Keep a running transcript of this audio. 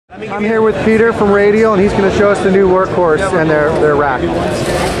I'm here with Peter from Radial, and he's going to show us the new Workhorse and their rack.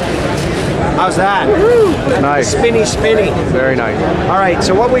 How's that? Nice. Spinny, spinny. Very nice. All right,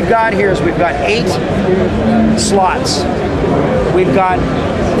 so what we've got here is we've got 8 slots. We've got,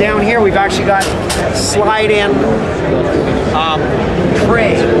 down here, we've actually got slide-in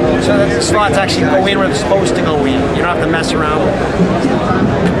tray, so that the slots actually go in where they're supposed to go in. You don't have to mess around with it.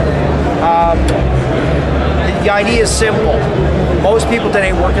 The idea is simple. Most people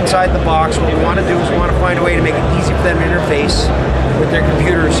today work inside the box. What we want to do is we want to find a way to make it easy for them to interface with their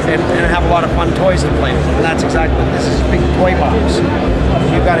computers and have a lot of fun toys to play with. And that's exactly what this is, a big toy box.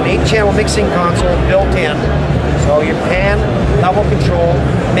 So you've got an 8-channel mixing console built in. So your pan, level control,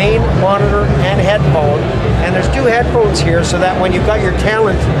 main, monitor, and headphone. And there's 2 headphones here so that when you've got your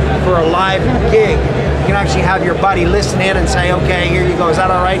talent for a live gig, you can actually have your buddy listen in and say, okay, here you go, is that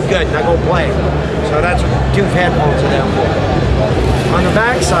all right? Good, now go play. So that's what 2 headphones are there for. On the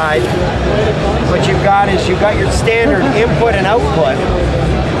back side, what you've got is you've got your standard input and output,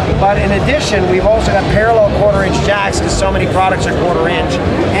 but in addition, we've also got parallel 1/4-inch jacks because so many products are 1/4-inch,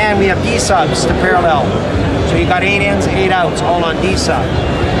 and we have D-subs to parallel. So you've got 8 ins, 8 outs, all on D-sub.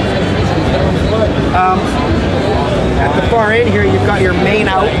 At the far end here, you've got your main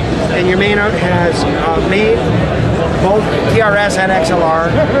out, and your main out has both TRS and XLR,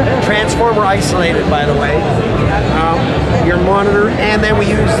 transformer isolated, by the way, your monitor, and then we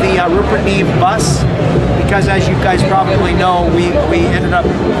use the Rupert Neve bus, because as you guys probably know, we ended up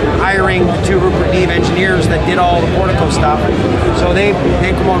hiring 2 Rupert Neve engineers that did all the Portico stuff. So they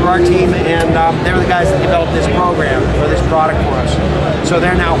come over our team, and they're the guys that developed this program, or this product for us. So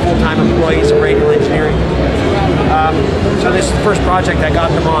they're now full-time employees of Radial Engineering. So this is the first project I got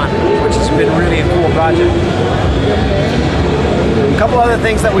them on, which has been really a cool project. A couple other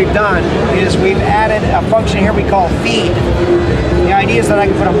things that we've done is we've added a function here we call feed. The idea is that I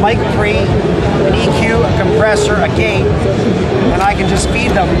can put a mic pre, an EQ, a compressor, a gate, and I can just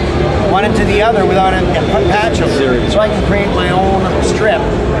feed them one into the other without having to patch them. So I can create my own strip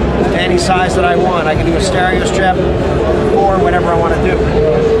to any size that I want. I can do a stereo strip or whatever I want to do.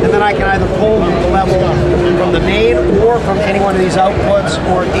 And then I can either pull the level from the main or from any one of these outputs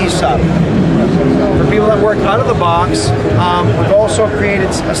or D-sub. For people that work out of the box, we've also created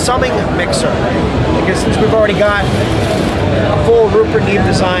a summing mixer, because since we've already got a full Rupert Neve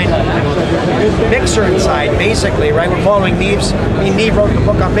design mixer inside, basically, right? We're following Neve's. Neve wrote the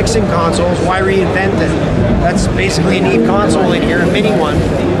book on mixing consoles, Why Reinvent It? That's basically a Neve console in here, a mini one.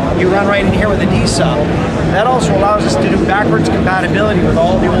 You run right in here with a D-sub. That also allows us to do backwards compatibility with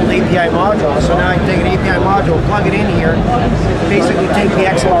all the old API modules. So now I can take an API module, plug it in here, basically take the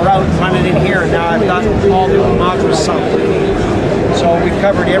XLR out, run it in here, and now I've got all the old modules sunk. So we've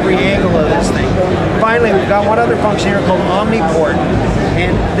covered every angle of this thing. Finally, we've got one other function here called Omniport.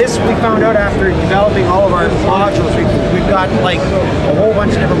 And this we found out after developing all of our modules. We've got like a whole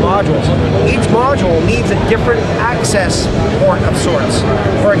bunch of different modules. Each module needs a different access port of sorts.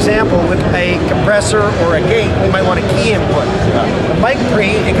 For example, with a compressor or a gate, we might want a key input. The mic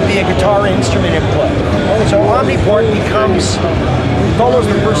pre, it could be a guitar instrument input. So Omniport follows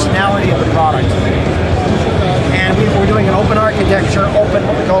the personality of the product. And we're doing an open architecture, what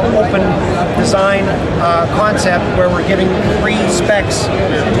we call open design concept, where we're giving free specs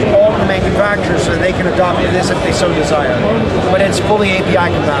to all of the manufacturers so they can adopt this if they so desire. But it's fully API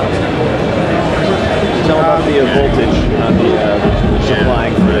compatible. Tell about the voltage on the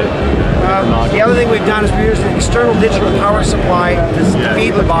supplying for it. The other thing we've done is we used an external digital power supply to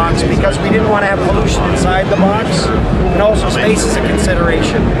feed the box, because we didn't want to have pollution inside the box, and also space is a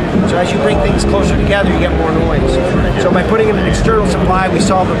consideration. So as you bring things closer together, you get more noise. So by putting in an external supply, we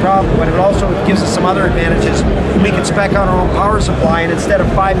solve the problem, but it also gives us some other advantages. We can spec out our own power supply, and instead of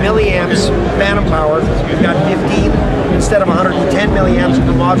 5 milliamps phantom power, we've got 15. Instead of 110 milliamps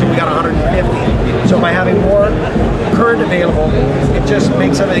per module, we got 150. So by having more current available, it just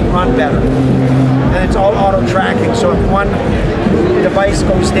makes everything run better. And it's all auto tracking, so if one device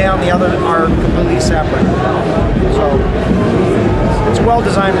goes down, the other are completely separate. So it's a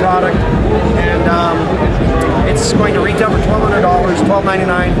well-designed product, and it's going to retail for $1,200,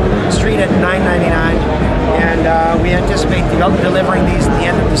 $1,299, street at $999, and we anticipate delivering these at the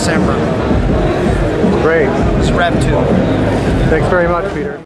end of December. Great. It's Rev 2. Thanks very much, Peter.